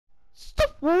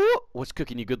what's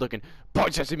cooking, you good looking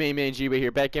punch? That's the main man G right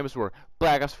here. Back campus for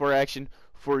Black Ops 4 action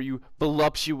for you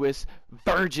voluptuous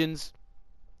virgins.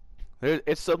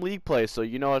 It's some league play, so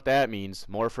you know what that means.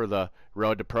 More for the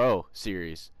Road to Pro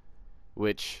series,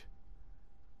 which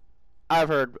I've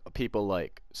heard people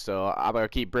like. So I'm gonna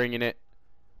keep bringing it.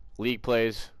 League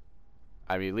plays.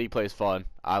 I mean, league plays fun.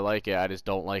 I like it. I just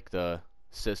don't like the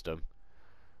system,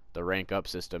 the rank up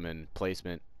system and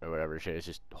placement or whatever shit. It's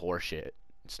just horse shit.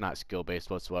 It's not skill based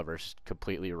whatsoever. It's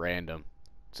completely random.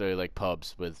 So like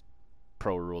pubs with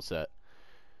pro rule set.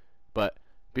 But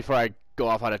before I go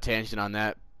off on a tangent on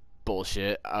that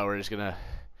bullshit, we're just gonna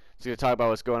talk about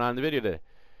what's going on in the video today.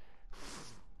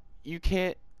 You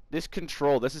can't. This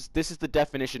control. This is the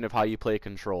definition of how you play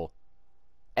control.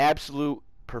 Absolute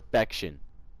perfection.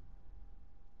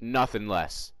 Nothing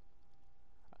less.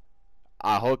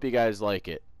 I hope you guys like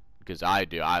it, because I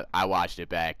do. I watched it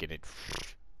back and it.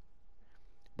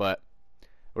 But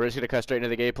we're just gonna cut straight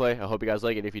into the gameplay. I hope you guys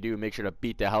like it. If you do, make sure to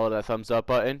beat the hell out of that thumbs up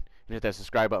button and hit that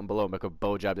subscribe button below. Make a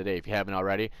bow job today if you haven't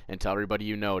already, and tell everybody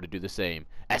you know to do the same.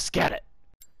 Let's get it.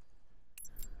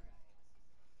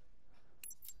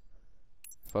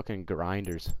 Fucking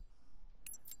grinders.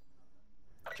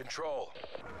 Control.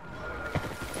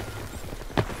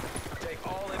 Take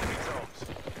all enemy zones.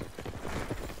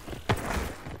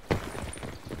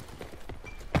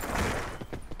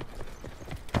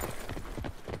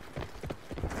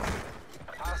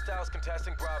 Hostiles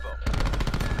contesting Bravo.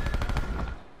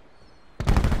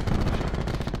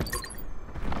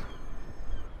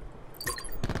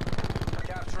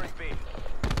 Capturing B.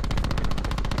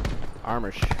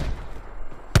 Armor.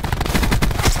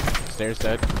 Stairs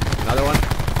dead. Another one.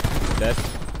 Dead.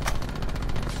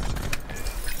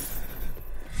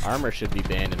 Armor should be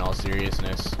banned in all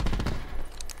seriousness.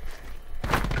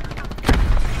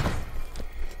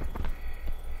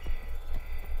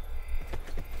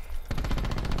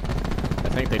 I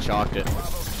think they chalked it.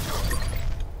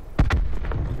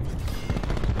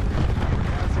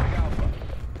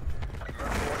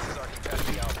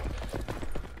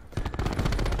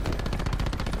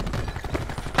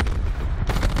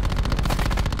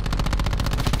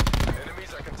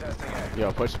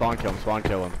 Yo, push spawn kill him, spawn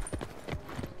kill him.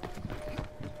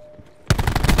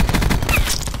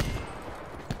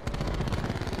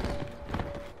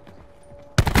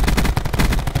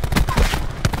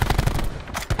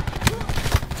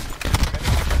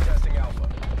 Contesting Alpha.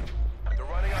 They're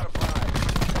running out of lives.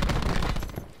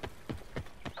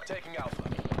 Taking Alpha.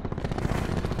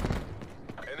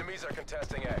 Enemies are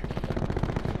contesting A.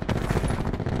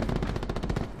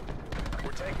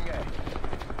 We're taking A.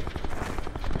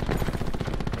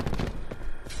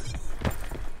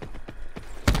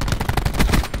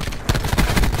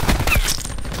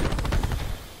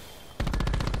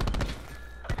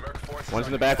 One's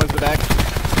in the back, one's in the back.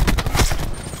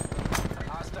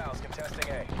 Hostiles contesting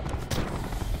A.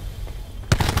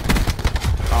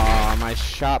 Aw, my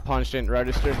shot punch didn't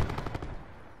register.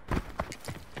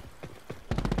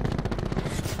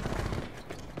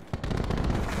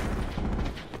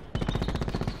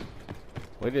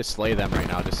 We just slay them right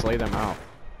now, just slay them out.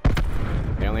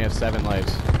 They only have 7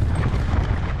 lives.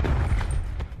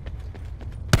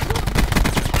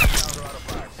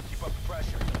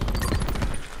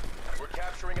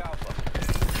 Alpha.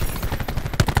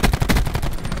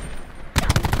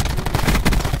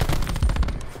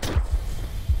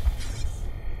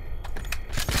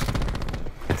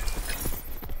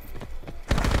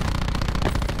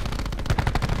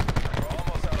 We're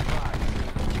almost out of lives.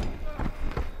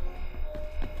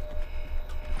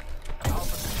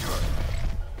 Alpha secure.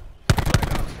 Black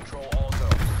Ops control all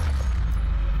zones.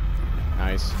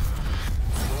 Nice.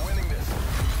 We're winning this.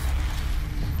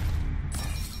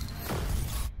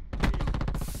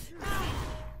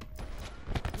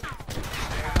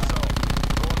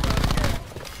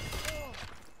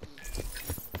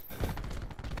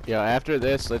 Yeah, after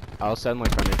this, I'll send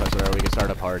like friend requests where we can start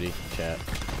a party chat.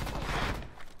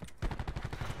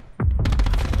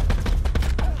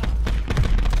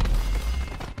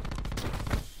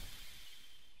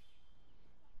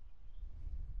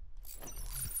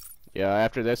 Yeah,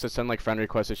 after this, let's send like friend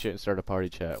requests and shit and start a party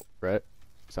chat, right?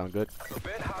 Sound good?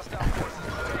 Prevent hostile forces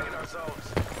from taking our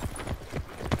zones.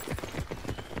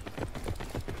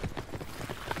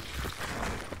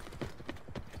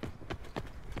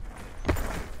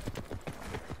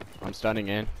 I'm stunning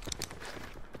in.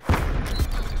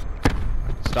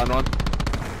 Stun one.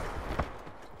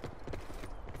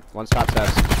 One's top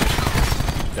steps.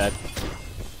 Dead.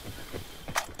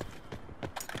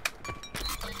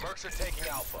 Mercs are taking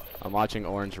Alpha. I'm watching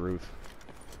orange roof.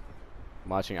 I'm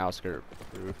watching outskirt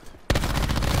roof.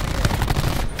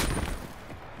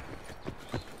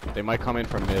 They might come in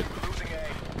from mid. Losing A.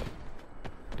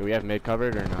 Do we have mid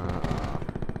covered or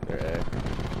not? They're A.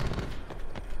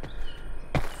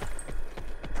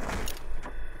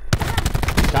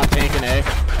 Top tanking A.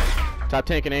 Top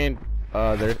tanking A and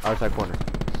their outside corner.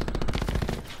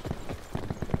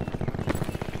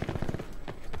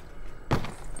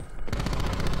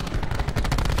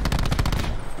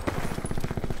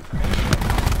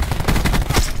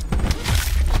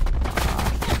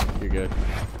 You're good.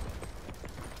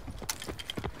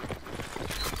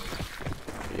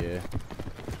 Yeah.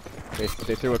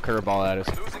 They threw a curveball at us.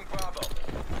 Losing Bravo.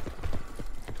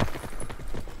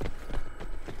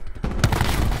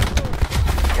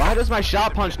 Why does my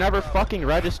shot punch never fucking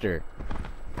register?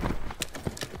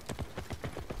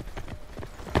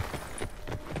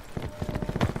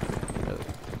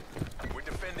 We're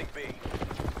defending B.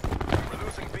 We're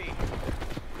losing B.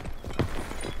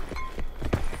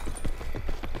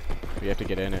 We have to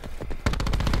get in it.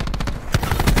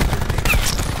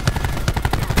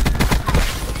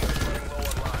 Running low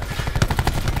on lives.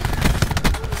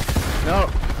 No.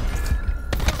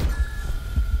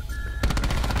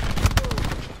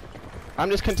 I'm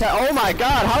just content. Oh my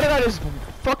god, how did I just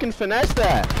fucking finesse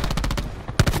that?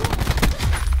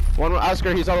 One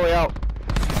Oscar, he's all the way out.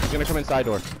 He's gonna come inside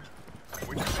door.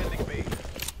 We're defending B.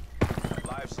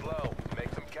 Lives slow. Make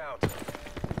them count.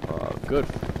 Good.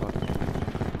 Fuck.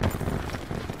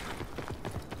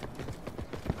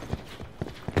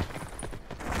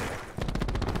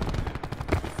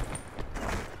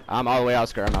 I'm all the way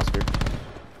Oscar. I'm Oscar.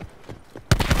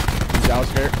 He's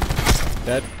Oscar.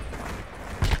 Dead.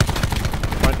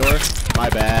 Front door. My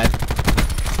bad.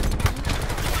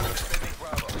 Defending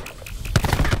Bravo.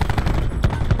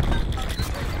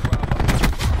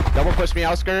 Double push me,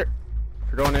 Oscar.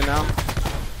 We're going in now.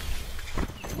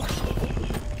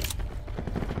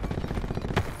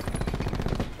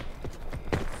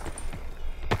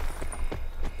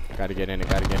 Gotta get in it.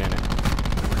 Gotta get in it.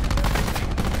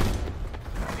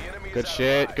 The enemy is Good out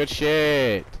shit. alive. Good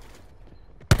shit.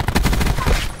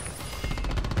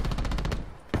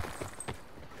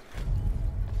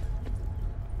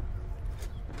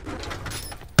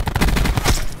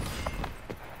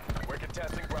 We're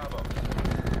contesting Bravo.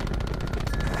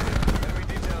 Enemy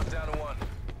details down to 1.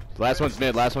 Last one's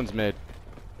mid. Last one's mid.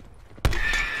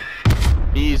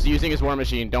 He's using his war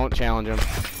machine. Don't challenge him.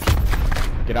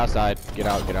 Get outside. Get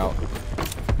out. Get out.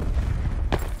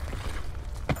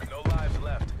 No lives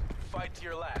left. Fight to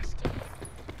your last.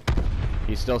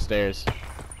 He still stares.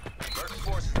 Merc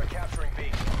forces are capturing B.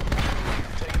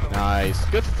 Taking the lead. Nice.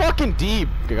 Good fucking deep.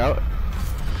 Go. Good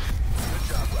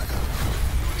job, Lex.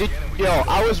 Yo,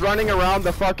 I was running around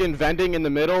the fucking vending in the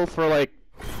middle for like,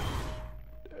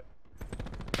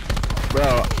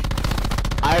 bro.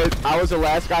 I was the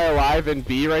last guy alive in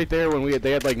B right there when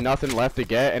they had like nothing left to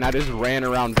get, and I just ran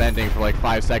around vending for like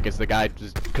 5 seconds. The guy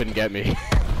just couldn't get me,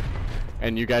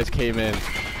 and you guys came in.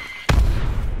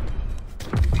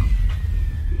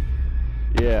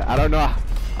 Yeah, I don't know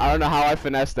how I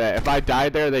finessed that. If I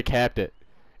died there, they capped it.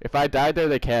 If I died there,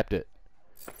 they capped it.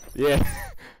 Yeah.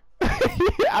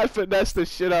 I finessed the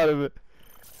shit out of it.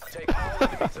 Take all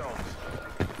enemy zones.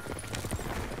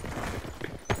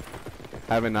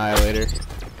 I have Annihilator,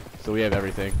 so we have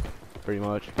everything, pretty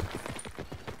much.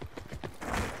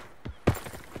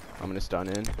 I'm gonna stun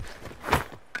in.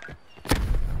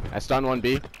 I stun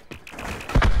 1B.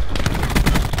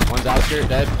 One's outskirt,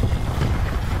 dead.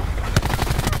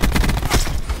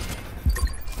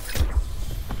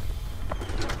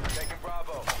 Taking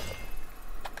Bravo.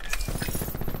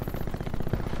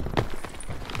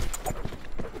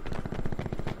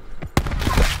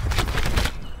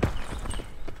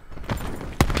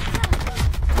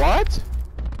 What?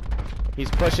 He's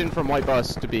pushing from white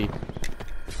bus to B.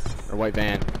 Or white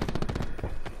van.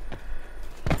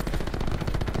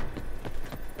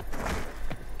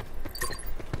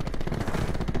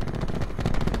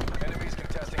 Enemies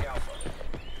contesting Alpha.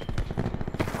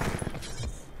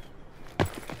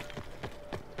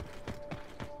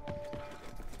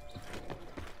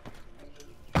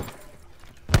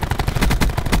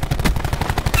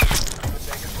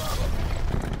 Taking Bravo.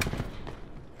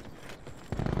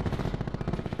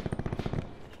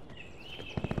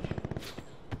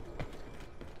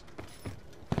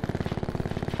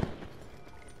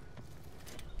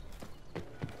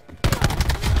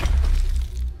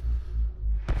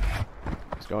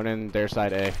 It's going in their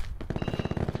side A.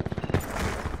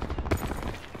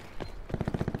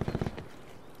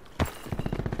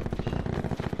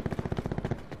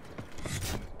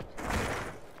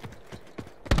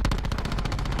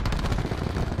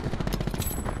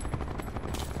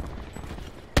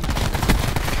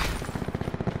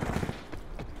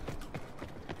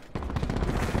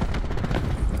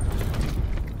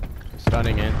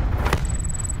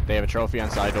 They have a trophy on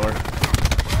side door.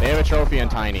 They have a trophy on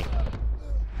tiny.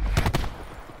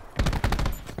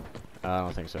 I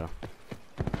don't think so.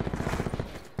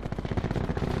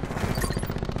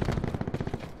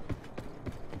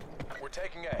 We're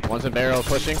taking A. One's in barrel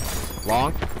pushing.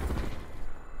 Long.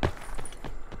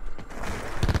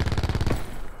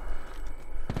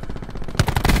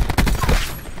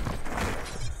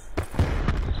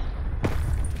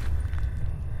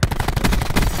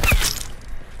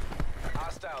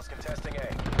 Hostiles contesting A.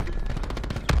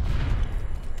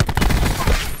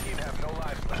 Team have no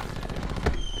lives left.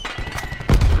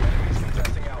 Enemies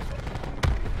contesting Alpha.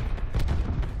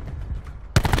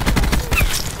 We're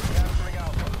capturing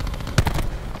Alpha.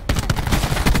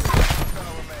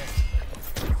 Hostile remains.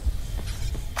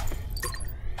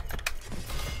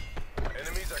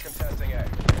 Enemies are contesting A.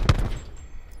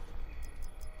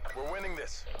 We're winning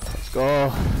this. Let's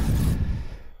go.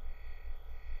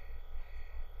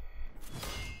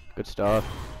 Good stuff.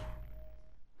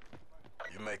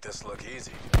 You make this look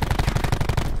easy.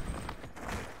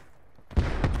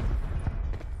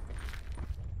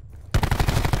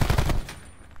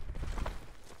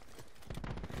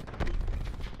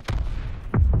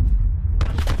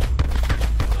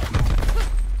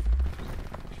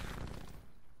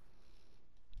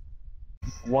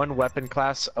 One weapon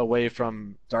class away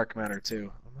from dark matter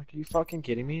too. I'm like, are you fucking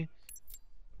kidding me?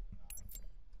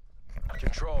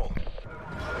 Control.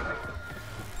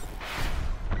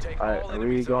 Take Alright, all are we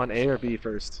enemy going zones. A or B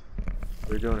first?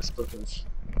 We're doing a split push.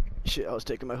 Shit, I was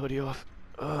taking my hoodie off.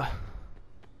 I'm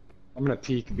gonna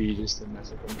peek B just to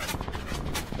mess with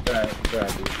them.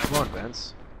 Grab B. Come on,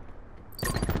 Vince.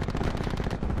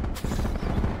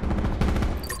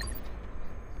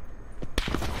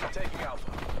 Taking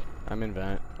Alpha. I'm in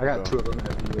vent. I got Go. two of them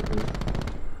at B with me.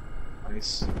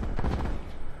 Nice.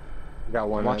 I got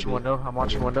one I'm watching at B. window. I'm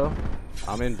watching window.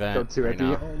 I'm in Go vent two right at B.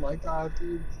 now. Oh my god,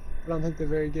 dude. I don't think they're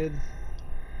very good.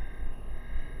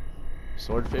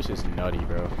 Swordfish is nutty,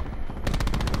 bro.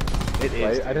 It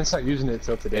is. I didn't start using it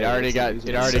till today. It already got Using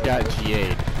it already so got much.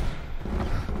 GA'd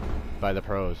by the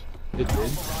pros. It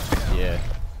did? Yeah.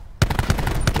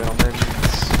 Gentlemen's.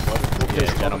 What?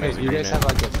 Yeah, gentlemen's Okay, you guys agreement. have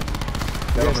like a...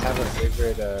 You guys have a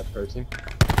favorite protein?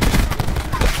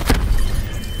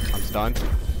 I'm stunned.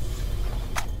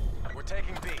 We're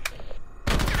taking B.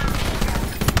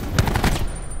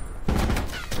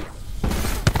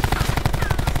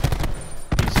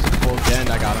 He's full gen.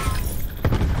 I got him.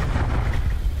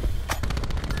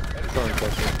 Throwing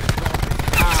pressure.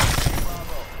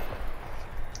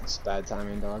 It's bad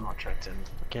timing, dog. Oh, Trenton.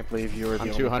 I can't believe you were the I'm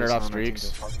only 200 person off on that team to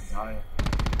streaks. fucking die.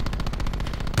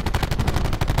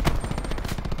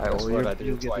 I Alright, swear well, I did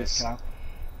you'll it get this twice.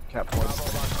 cap points.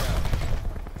 Bravo locked down.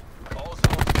 All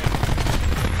zones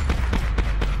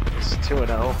It's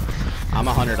 2-0. I'm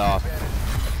 100 off.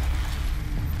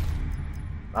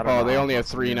 I don't Oh, know they how only have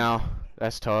close 3 it is. now.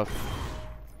 That's tough.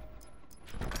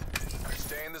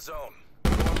 stay in the zone.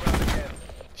 Going round again.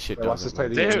 Shit Wait, watch this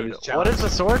doesn't play move. the Dude, what is a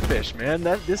swordfish, man?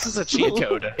 This is a cheat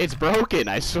code. It's broken,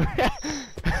 I swear.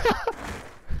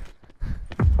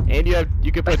 And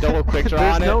you can put double quick draw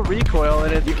There's on no it. recoil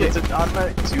and You it's an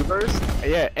automatic 2 burst.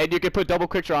 Yeah, and you can put double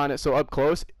quick draw on it, so up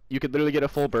close you could literally get a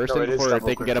full burst No, in it is before double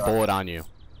they can quick get a draw. bullet on you.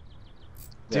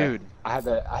 Dude, I had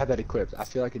that equipped. I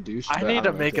feel like a douche. I but need to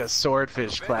don't make like a it.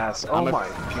 swordfish class. Oh my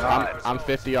god. I'm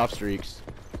 50 off streaks.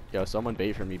 Yo, someone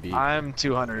bait for me, B. I'm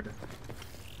 200.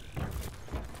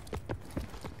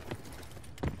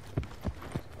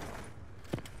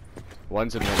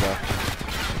 One's in window.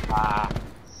 Ah.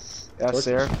 Yes, Swordfish.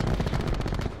 sir.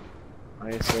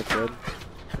 Nice, so good.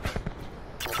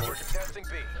 We're contesting B.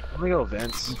 I'm gonna go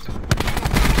Vince.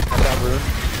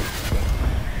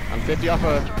 I'm 50 off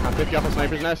a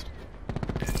sniper's nest.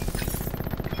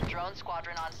 Drone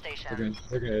squadron on station.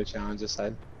 They're gonna challenge this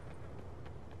side.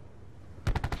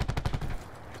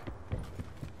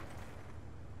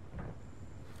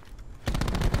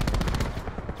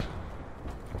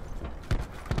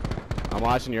 I'm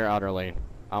watching your outer lane.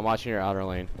 I'm watching your outer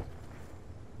lane.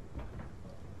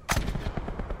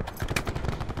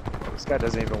 This guy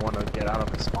doesn't even want to get out of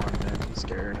his spawn, man. He's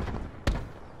scared.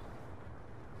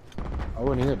 Oh,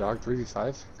 we need a dog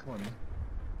 3v5. Come on, man.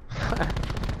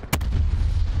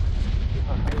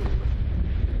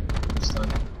 Stun.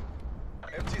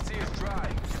 MTC is dry.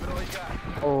 Give it all you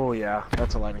got. Oh yeah,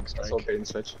 that's a lightning That's strike. all bait and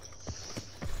switch.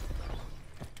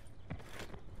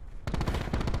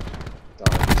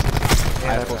 Dog.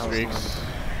 I have full that was streaks.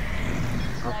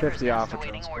 I'm 50 off a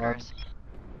Awaiting drone squad. orders.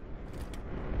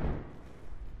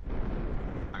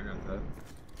 I got that.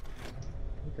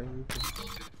 Okay.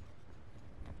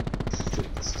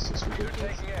 This is just They're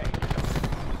ridiculous. taking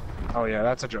A. Oh yeah,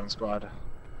 that's a drone squad.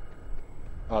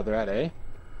 Oh, they're at A?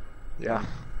 Yeah.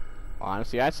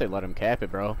 Honestly, I'd say let him cap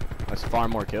it, bro. That's far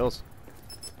more kills.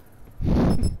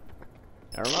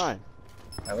 Never mind.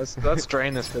 Yeah, let's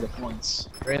drain this for the points.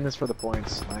 Drain this for the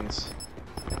points. Nice.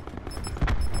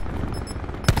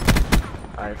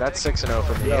 Alright, that's 6-0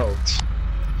 for me. Yo.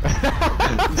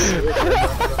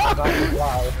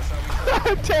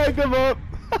 Tag him up.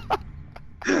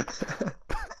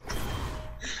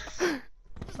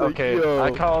 Okay, Yo.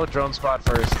 I call drone spot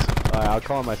first. I'll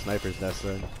call my sniper's nest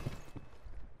then.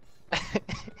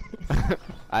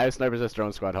 I have sniper's nest,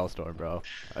 drone squad, hellstorm, bro.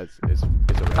 It's a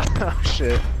wrap. Oh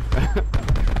shit.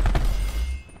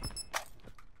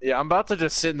 Yeah, I'm about to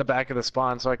just sit in the back of the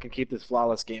spawn so I can keep this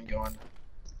flawless game going.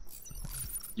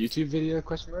 YouTube video,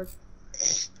 question mark?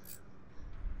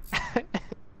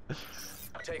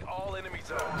 Take all enemy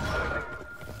zones.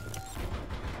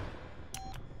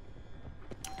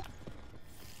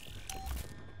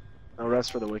 No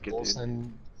rest for the wicked, Full dude.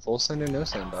 send, full send or no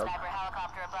send, dog? Sniper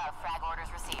helicopter above. Frag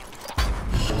orders received.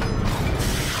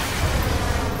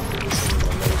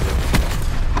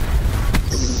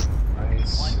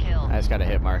 Nice. One kill. I just got a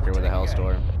hit marker with a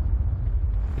hellstorm.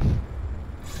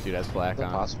 Dude, that's flak Is that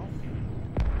on. possible?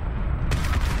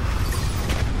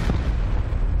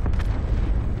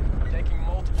 Taking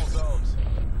multiple zones.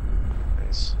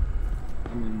 Nice.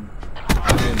 I'm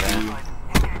in B.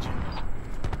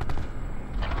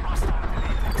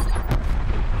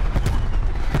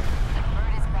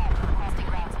 Bird is back. Requesting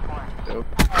ground support. Dope.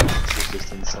 This is just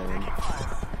insane.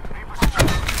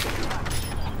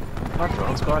 Not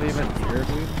drone squad even here,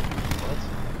 dude? What?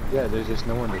 Yeah, there's just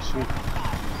no one to shoot.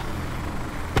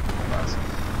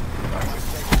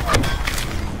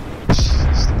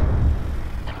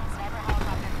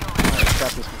 Alright,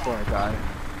 stop this before I die.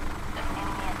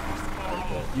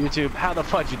 YouTube, how the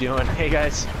fudge you doing? Hey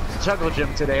guys, Juggle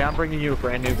Gym today. I'm bringing you a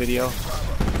brand new video.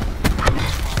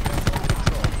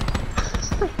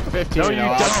 15 No, and you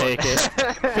 0, I'll don't. take it.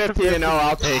 15 and 0,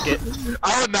 I'll take it.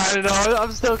 I'm not at all.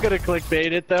 I'm still gonna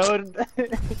clickbait it though.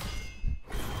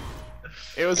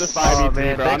 It was a 5v3, Oh,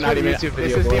 man, bro. I'm thanks not for the even. YouTube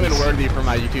This video, isn't even boys. worthy for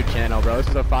my YouTube channel, bro. This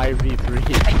is a 5v3.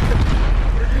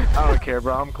 I don't care,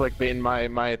 bro. I'm clickbaiting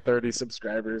my 30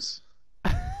 subscribers.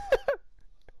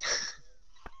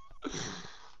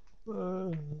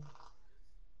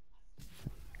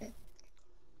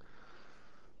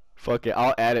 Fuck it,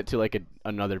 I'll add it to like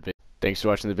another video. Thanks for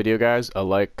watching the video, guys. A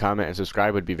like, comment, and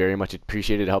subscribe would be very much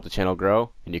appreciated to help the channel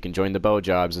grow, and you can join the bow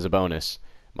jobs as a bonus.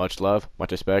 Much love,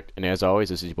 much respect, and as always,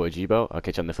 this is your boy G-Bo. I'll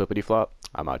catch you on the flippity flop.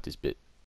 I'm out this bit.